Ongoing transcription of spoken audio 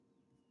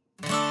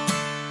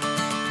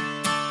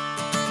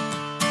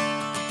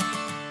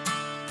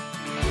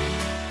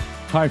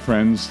Hi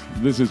friends,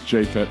 this is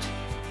Japhet.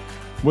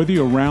 Whether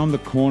you're around the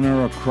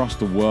corner or across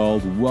the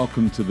world,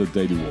 welcome to the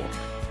Daily Walk.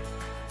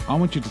 I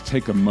want you to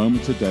take a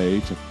moment today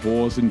to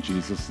pause in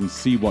Jesus and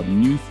see what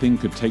new thing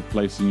could take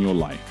place in your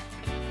life.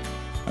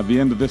 At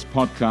the end of this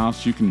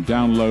podcast, you can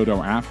download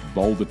our app,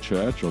 Boulder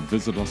Church, or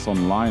visit us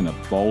online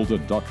at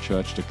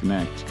boulder.church to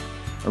connect.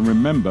 And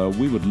remember,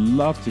 we would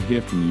love to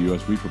hear from you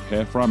as we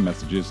prepare for our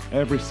messages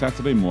every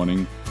Saturday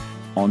morning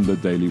on the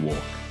Daily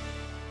Walk.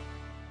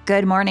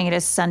 Good morning. It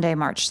is Sunday,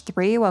 March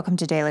 3. Welcome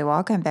to Daily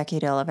Walk. I'm Becky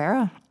De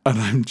Oliveira. And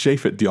I'm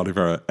Japhet De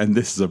Oliveira, and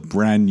this is a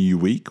brand new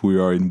week. We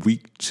are in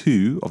week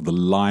 2 of the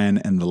Lion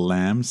and the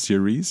Lamb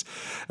series.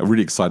 I'm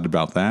really excited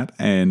about that.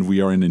 And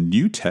we are in a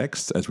new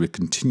text as we're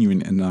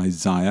continuing in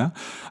Isaiah.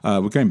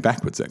 We're going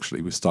backwards,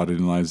 actually. We started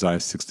in Isaiah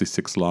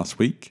 66 last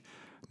week.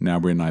 Now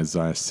we're in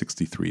Isaiah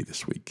 63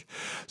 this week.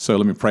 So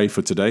let me pray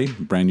for today,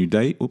 brand new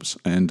day,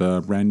 and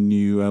a brand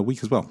new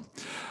week as well.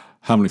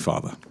 Heavenly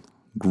Father,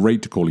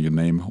 great to call your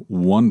name,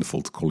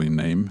 wonderful to call your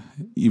name.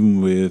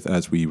 Even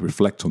as we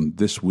reflect on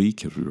this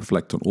week, as we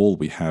reflect on all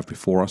we have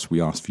before us, we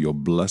ask for your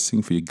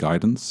blessing, for your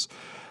guidance,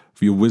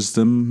 for your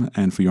wisdom,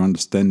 and for your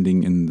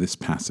understanding in this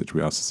passage.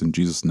 We ask this in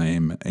Jesus'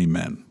 name,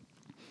 amen.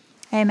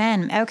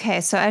 Amen.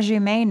 Okay, so as you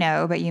may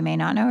know, but you may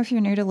not know if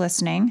you're new to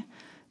listening,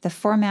 the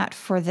format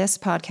for this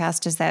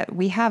podcast is that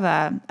we have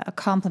a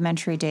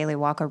complimentary Daily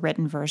Walk, a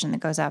written version that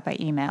goes out by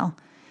email.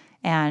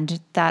 And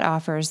that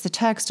offers the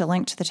text, a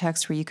link to the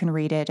text where you can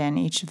read it and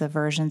each of the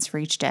versions for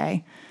each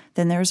day.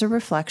 Then there's a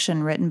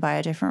reflection written by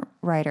a different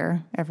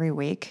writer every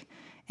week.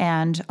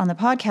 And on the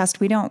podcast,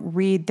 we don't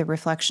read the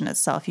reflection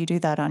itself. You do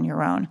that on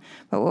your own.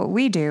 But what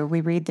we do, we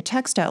read the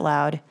text out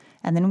loud,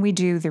 and then we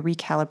do the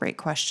recalibrate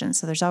question.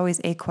 So there's always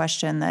a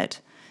question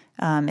that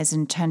is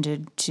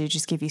intended to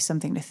just give you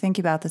something to think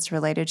about that's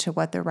related to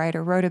what the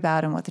writer wrote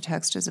about and what the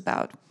text is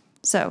about.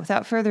 So,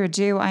 without further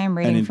ado, I am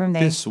reading from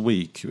this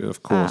week,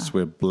 of course,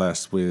 we're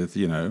blessed with,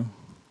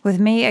 With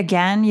me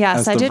again?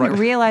 Yes, I didn't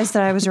realize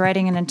that I was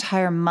writing an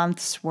entire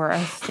month's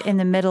worth in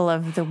the middle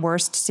of the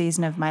worst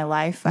season of my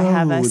life. I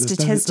have a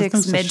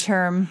statistics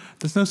midterm.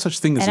 There's no such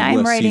thing as a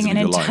worst season of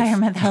your life. And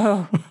I'm writing an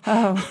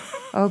entire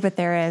month. But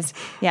there is.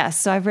 Yes,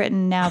 so I've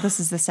written now, this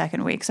is the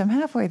second week, so I'm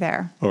halfway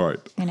there. All right.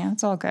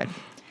 It's all good.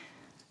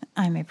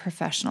 I'm a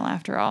professional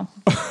after all.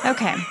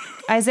 Okay.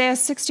 Isaiah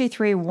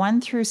 63,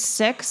 1 through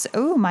 6.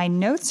 Oh, my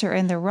notes are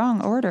in the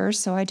wrong order,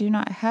 so I do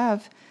not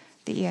have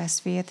the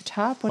ESV at the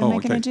top. What am I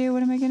going to do?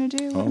 What am I going to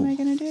do? What am I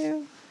going to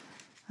do?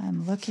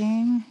 I'm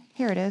looking.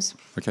 Here it is.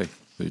 Okay,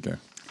 there you go.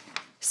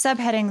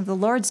 Subheading, The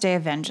Lord's Day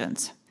of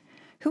Vengeance.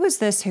 Who is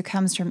this who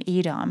comes from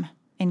Edom,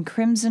 in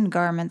crimson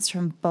garments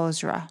from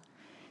Bozrah?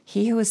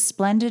 He who is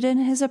splendid in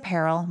his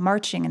apparel,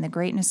 marching in the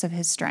greatness of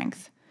his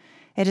strength.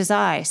 It is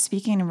I,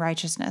 speaking in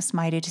righteousness,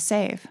 mighty to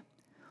save.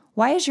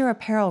 Why is your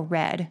apparel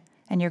red,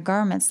 and your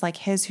garments like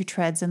his who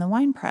treads in the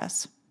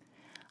winepress?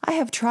 I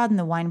have trodden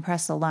the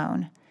winepress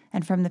alone,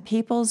 and from the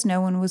peoples no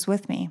one was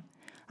with me.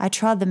 I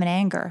trod them in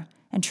anger,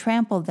 and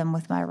trampled them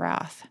with my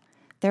wrath.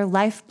 Their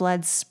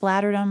lifeblood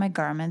splattered on my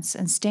garments,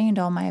 and stained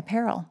all my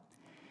apparel.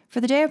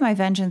 For the day of my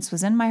vengeance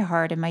was in my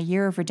heart, and my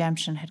year of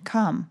redemption had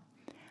come.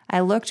 I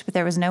looked, but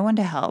there was no one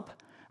to help.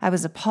 I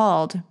was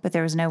appalled, but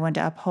there was no one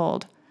to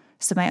uphold.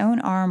 So my own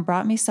arm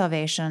brought me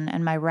salvation,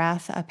 and my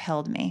wrath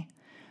upheld me.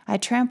 I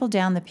trampled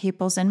down the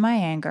peoples in my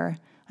anger.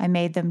 I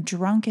made them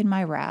drunk in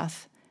my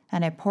wrath,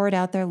 and I poured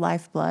out their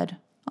lifeblood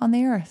on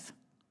the earth.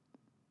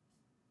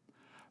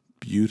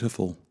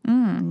 Beautiful.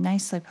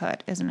 Nicely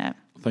put, isn't it?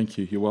 Thank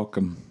you. You're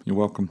welcome. You're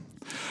welcome.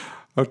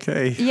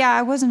 Okay. Yeah,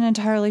 I wasn't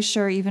entirely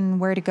sure even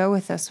where to go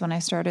with this when I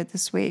started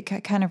this week. I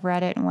kind of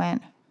read it and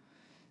went,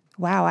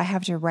 wow, I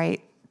have to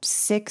write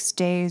 6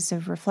 days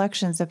of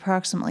reflections,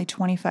 approximately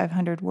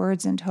 2,500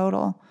 words in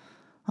total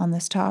on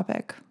this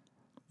topic.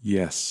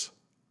 Yes.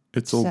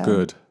 It's all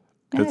good.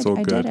 It's all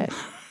good. I did it.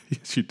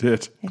 Yes, you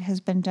did. It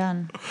has been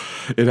done.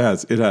 It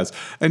has.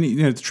 And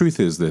the truth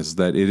is this,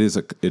 that it is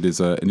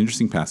an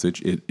interesting passage.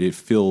 It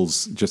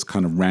feels just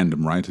kind of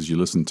random, right, as you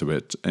listen to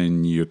it,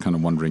 and you're kind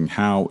of wondering,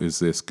 how is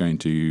this going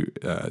to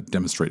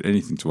demonstrate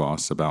anything to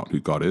us about who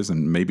God is?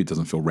 And maybe it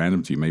doesn't feel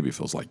random to you. Maybe it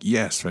feels like,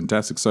 yes,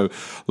 fantastic. So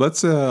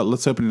let's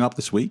open it up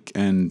this week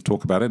and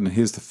talk about it. And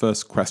here's the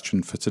first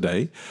question for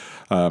today,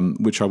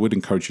 which I would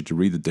encourage you to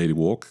read the Daily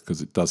Walk,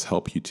 because it does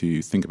help you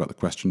to think about the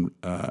question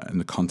in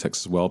the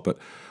context as well. But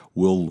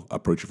we'll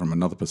approach it from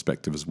another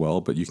perspective as well,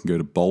 but you can go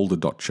to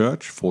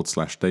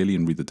boulder.church/daily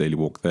and read the Daily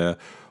Walk there,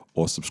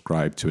 or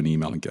subscribe to an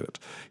email and get it.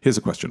 Here's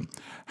a question.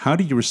 How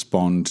do you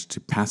respond to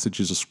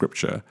passages of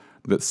Scripture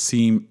that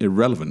seem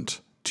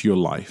irrelevant to your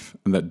life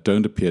and that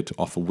don't appear to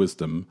offer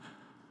wisdom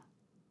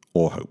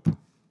or hope?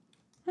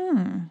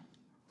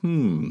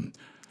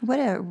 What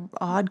an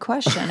odd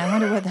question. I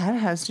wonder what that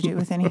has to do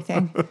with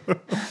anything.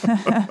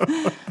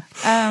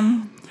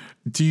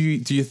 Do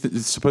you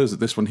suppose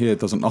that this one here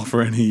doesn't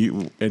offer any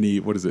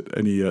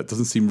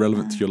doesn't seem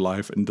relevant to your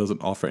life and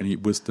doesn't offer any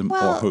wisdom or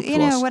hope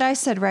to us? What I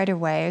said right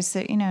away is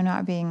that,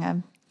 not being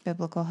a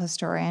biblical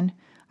historian,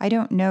 I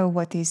don't know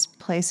what these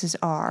places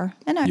are.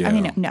 And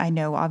I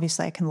know,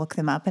 obviously I can look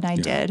them up, and I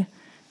did.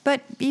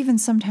 But even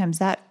sometimes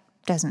that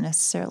doesn't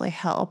necessarily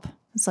help.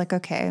 It's like,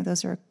 okay,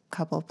 those are a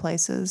couple of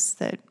places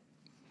that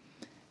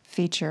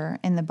feature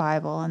in the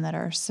Bible and that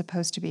are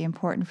supposed to be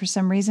important for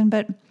some reason.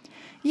 But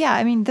yeah,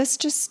 I mean,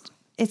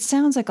 it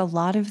sounds like a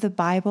lot of the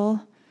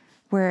Bible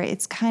where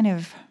it's kind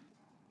of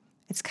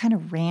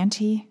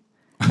ranty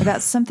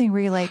about something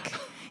where you're like,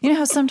 you know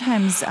how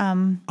sometimes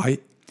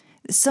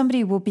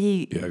somebody will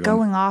be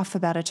going off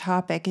about a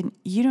topic and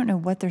you don't know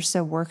what they're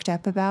so worked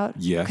up about.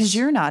 Yes. Because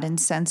you're not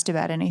incensed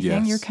about anything.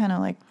 Yes. You're kind of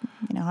like,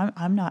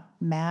 I'm not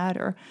mad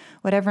or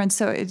whatever. And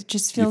so it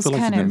just feels you feel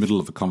like kind in of the middle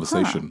of a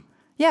conversation.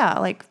 Yeah,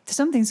 like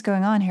something's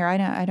going on here.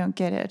 I don't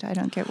get it. I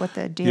don't get what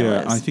the deal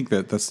is. Yeah, I think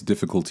that's the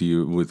difficulty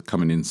with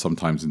coming in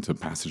sometimes into a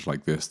passage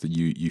like this, that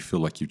you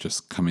feel like you've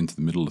just come into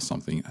the middle of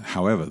something.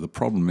 However, the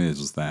problem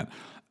is that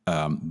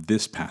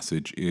this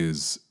passage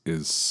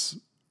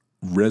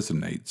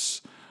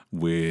resonates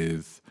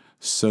with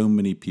so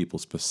many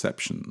people's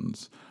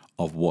perceptions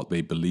of what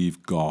they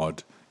believe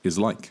God is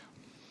like.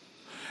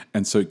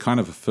 And so it kind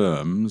of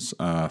affirms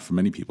for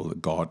many people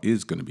that God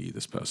is going to be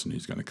this person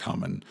who's going to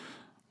come and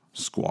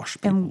squash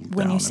people down. And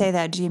when you say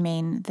that, do you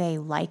mean they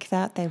like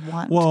that? They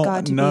want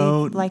God to be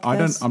like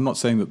this? I'm not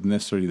saying that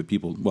necessarily the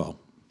people. Well,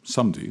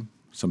 some do.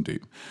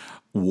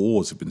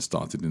 Wars have been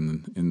started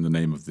in the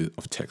name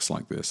of texts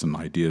like this and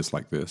ideas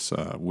like this,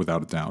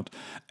 without a doubt.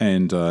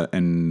 And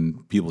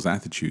people's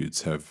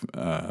attitudes have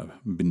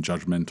been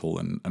judgmental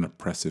and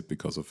oppressive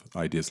because of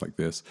ideas like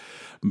this.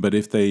 But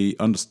if they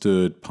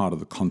understood part of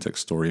the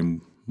context story,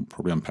 and we'll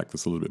probably unpack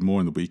this a little bit more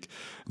in the week,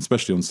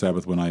 especially on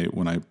Sabbath when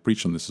I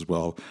preach on this as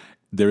well,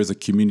 there is a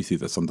community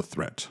that's under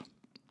threat.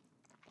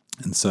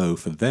 And so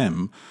for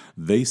them,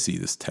 they see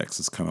this text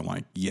as kind of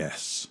like,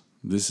 yes,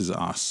 this is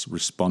us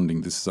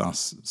responding. This is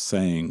us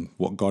saying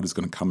what God is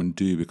going to come and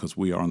do because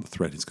we are under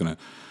threat. He's going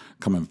to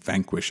come and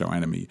vanquish our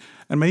enemy.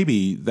 And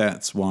maybe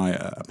that's why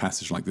a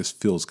passage like this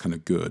feels kind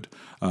of good,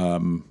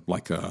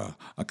 like a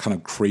kind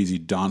of crazy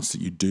dance that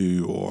you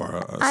do.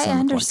 I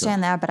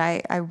understand that, but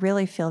I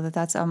really feel that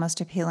that's almost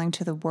appealing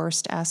to the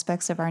worst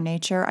aspects of our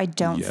nature. I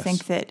don't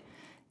think that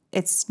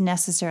it's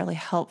necessarily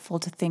helpful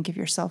to think of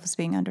yourself as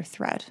being under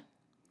threat.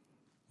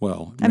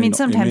 Well, I mean,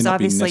 sometimes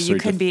obviously you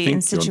could be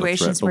in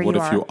situations where you are.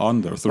 What if you're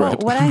under threat?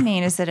 Well, what I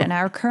mean is that in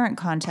our current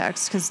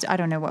context, because I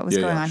don't know what was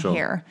going on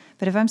here,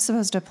 but if I'm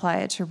supposed to apply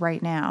it to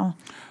right now,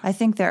 I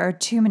think there are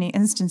too many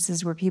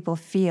instances where people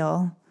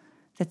feel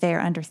that they are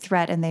under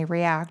threat and they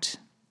react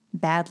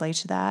badly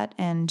to that,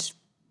 and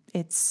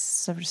it's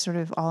sort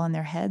of all in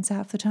their heads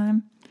half the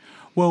time.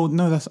 Well,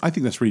 no, I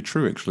think that's really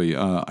true, actually.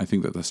 I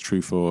think that's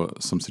true for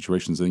some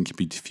situations. I think it can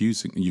be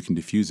diffusing. You can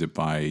diffuse it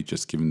by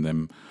just giving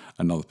them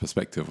another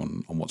perspective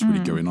on what's really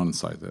going on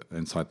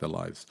inside their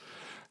lives.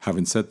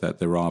 Having said that,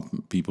 there are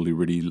people who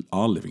really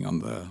are living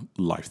under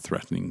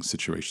life-threatening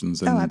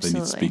situations, and they need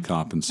to speak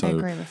up. And so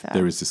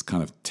there is this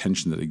kind of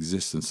tension that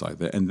exists inside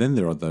there. And then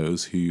there are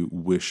those who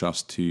wish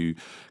us to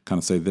kind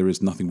of say there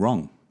is nothing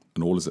wrong,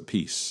 and all is at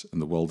peace, and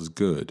the world is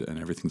good, and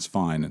everything's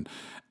fine,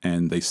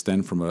 and they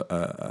stand from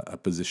a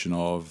position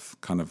of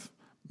kind of,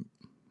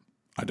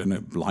 I don't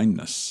know,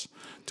 blindness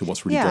to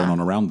what's really going on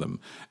around them,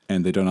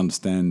 and they don't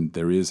understand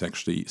there is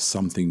actually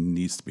something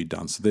needs to be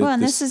done. So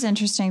this is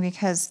interesting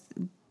because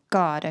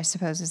God, I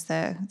suppose, is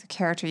the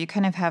character. You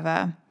kind of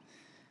have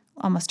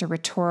almost a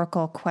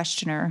rhetorical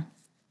questioner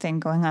thing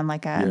going on,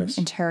 like a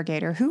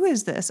interrogator. Who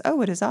is this?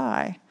 Oh, it is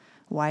I.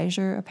 Why is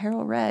your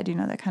apparel red?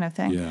 That kind of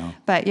thing. Yeah.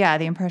 But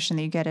the impression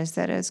that you get is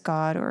that it's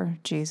God or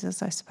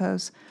Jesus, I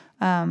suppose.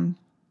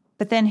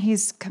 But then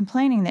he's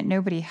complaining that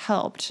nobody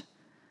helped.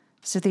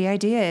 So the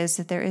idea is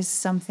that there is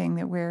something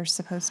that we're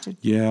supposed to do.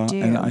 Yeah,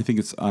 and I think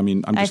it's, I'm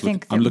looking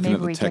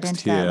at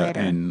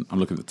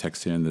the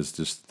text here, and there's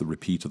just the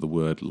repeat of the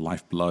word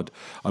lifeblood.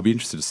 I'll be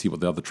interested to see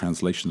what the other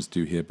translations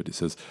do here, but it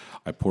says,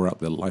 I pour out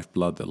their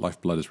lifeblood. Their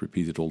lifeblood is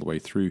repeated all the way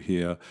through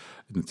here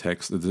in the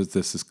text. There's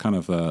this kind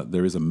of,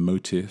 there is a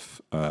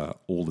motif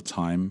all the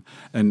time.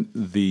 And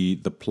the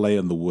play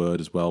on the word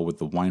as well with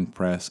the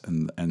winepress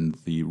and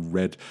the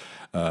red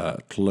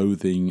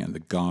clothing and the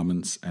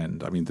garments.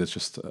 And I mean,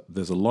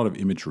 there's a lot of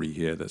imagery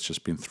here that's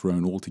just been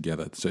thrown all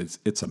together. So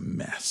it's a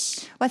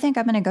mess. Well, I think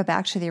I'm going to go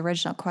back to the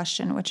original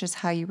question, which is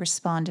how you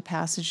respond to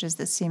passages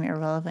that seem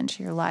irrelevant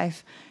to your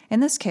life. In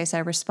this case, I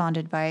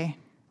responded by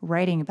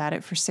writing about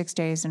it for 6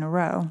 days in a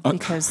row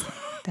because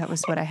that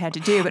was what I had to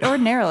do. But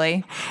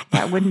ordinarily,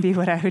 that wouldn't be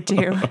what I would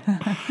do.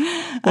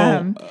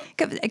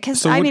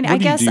 Because I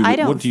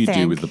don't. What do you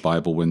do with the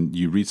Bible when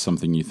you read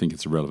something you think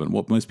it's irrelevant?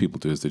 What most people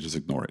do is they just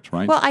ignore it,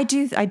 right? Well, I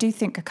do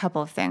think a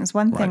couple of things.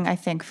 One thing I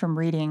think from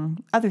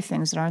reading other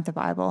things that aren't the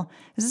Bible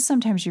is that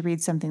sometimes you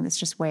read something that's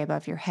just way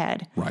above your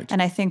head. Right.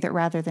 And I think that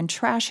rather than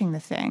trashing the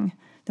thing,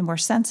 the more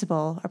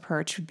sensible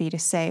approach would be to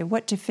say,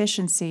 what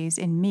deficiencies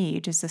in me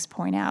does this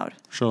point out?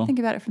 Sure. Think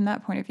about it from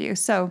that point of view.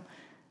 So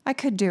I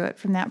could do it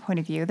from that point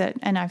of view,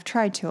 and I've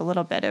tried to a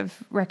little bit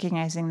of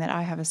recognizing that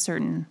I have a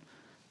certain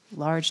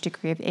large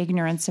degree of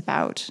ignorance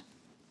about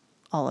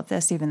all of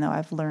this, even though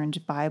I've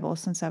learned Bible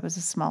since I was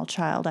a small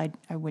child. I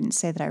wouldn't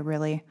say that I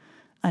really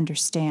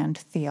understand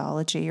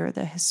theology or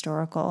the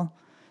historical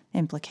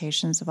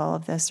implications of all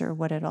of this or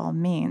what it all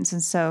means.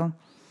 And so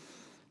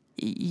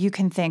you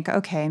can think,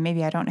 okay,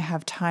 maybe I don't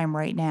have time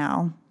right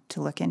now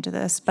to look into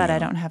this, but I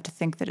don't have to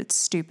think that it's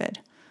stupid.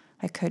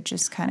 I could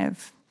just kind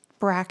of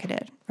bracket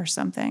it or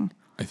something.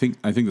 I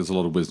think there's a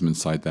lot of wisdom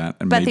inside that.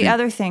 And but the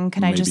other thing,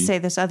 can I just say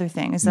this other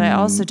thing, is that I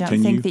also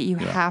don't think that you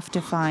have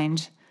to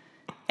find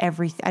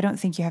everything. I don't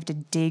think you have to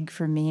dig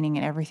for meaning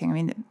in everything. I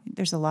mean,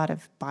 there's a lot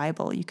of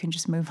Bible. You can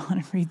just move on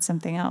and read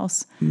something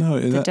else. No,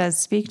 that does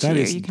speak to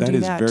you. You can do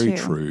that too. That is very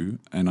true.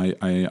 And I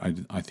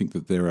think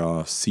that there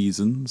are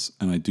seasons,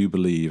 and I do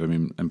believe,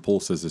 and Paul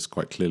says this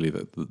quite clearly,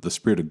 that the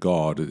Spirit of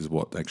God is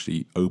what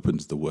actually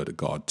opens the Word of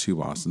God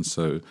to us. And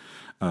so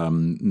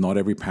not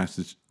every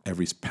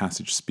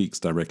passage speaks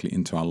directly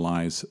into our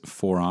lives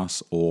for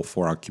us or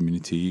for our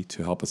community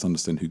to help us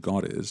understand who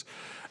God is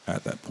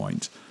at that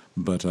point.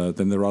 But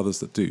then there are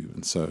others that do.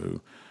 And so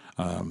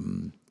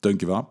don't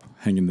give up,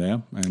 hang in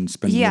there, and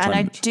spend more time. Yeah,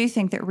 and I do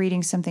think that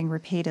reading something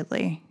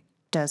repeatedly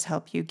does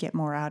help you get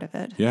more out of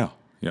it. Yeah.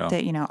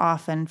 That,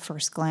 often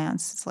first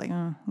glance, it's like,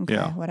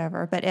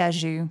 whatever. But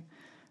as you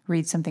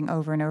read something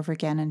over and over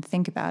again and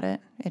think about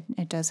it,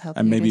 it does help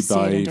you to see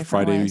it in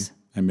different ways.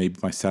 And maybe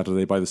by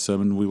Saturday, by the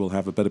sermon, we will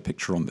have a better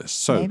picture on this.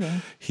 So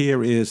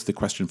here is the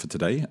question for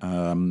today.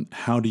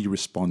 How do you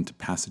respond to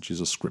passages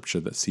of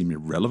Scripture that seem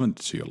irrelevant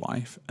to your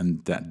life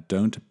and that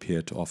don't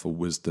appear to offer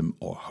wisdom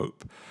or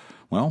hope?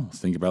 Well,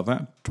 think about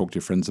that. Talk to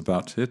your friends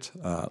about it.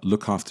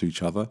 Look after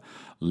each other.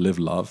 Live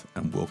love,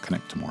 and we'll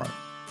connect tomorrow.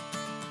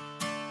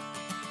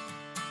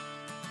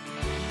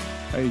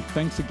 Hey,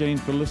 thanks again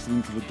for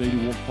listening to the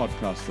Daily Walk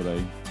podcast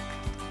today.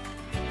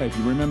 Hey, if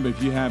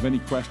you have any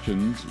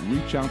questions,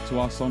 reach out to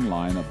us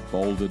online at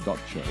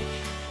boulder.church.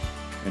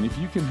 And if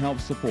you can help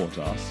support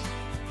us,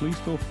 please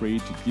feel free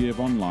to give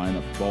online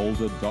at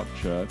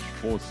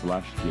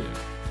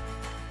boulder.church/give.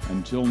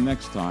 Until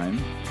next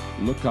time,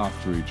 look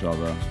after each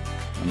other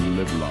and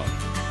live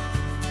love.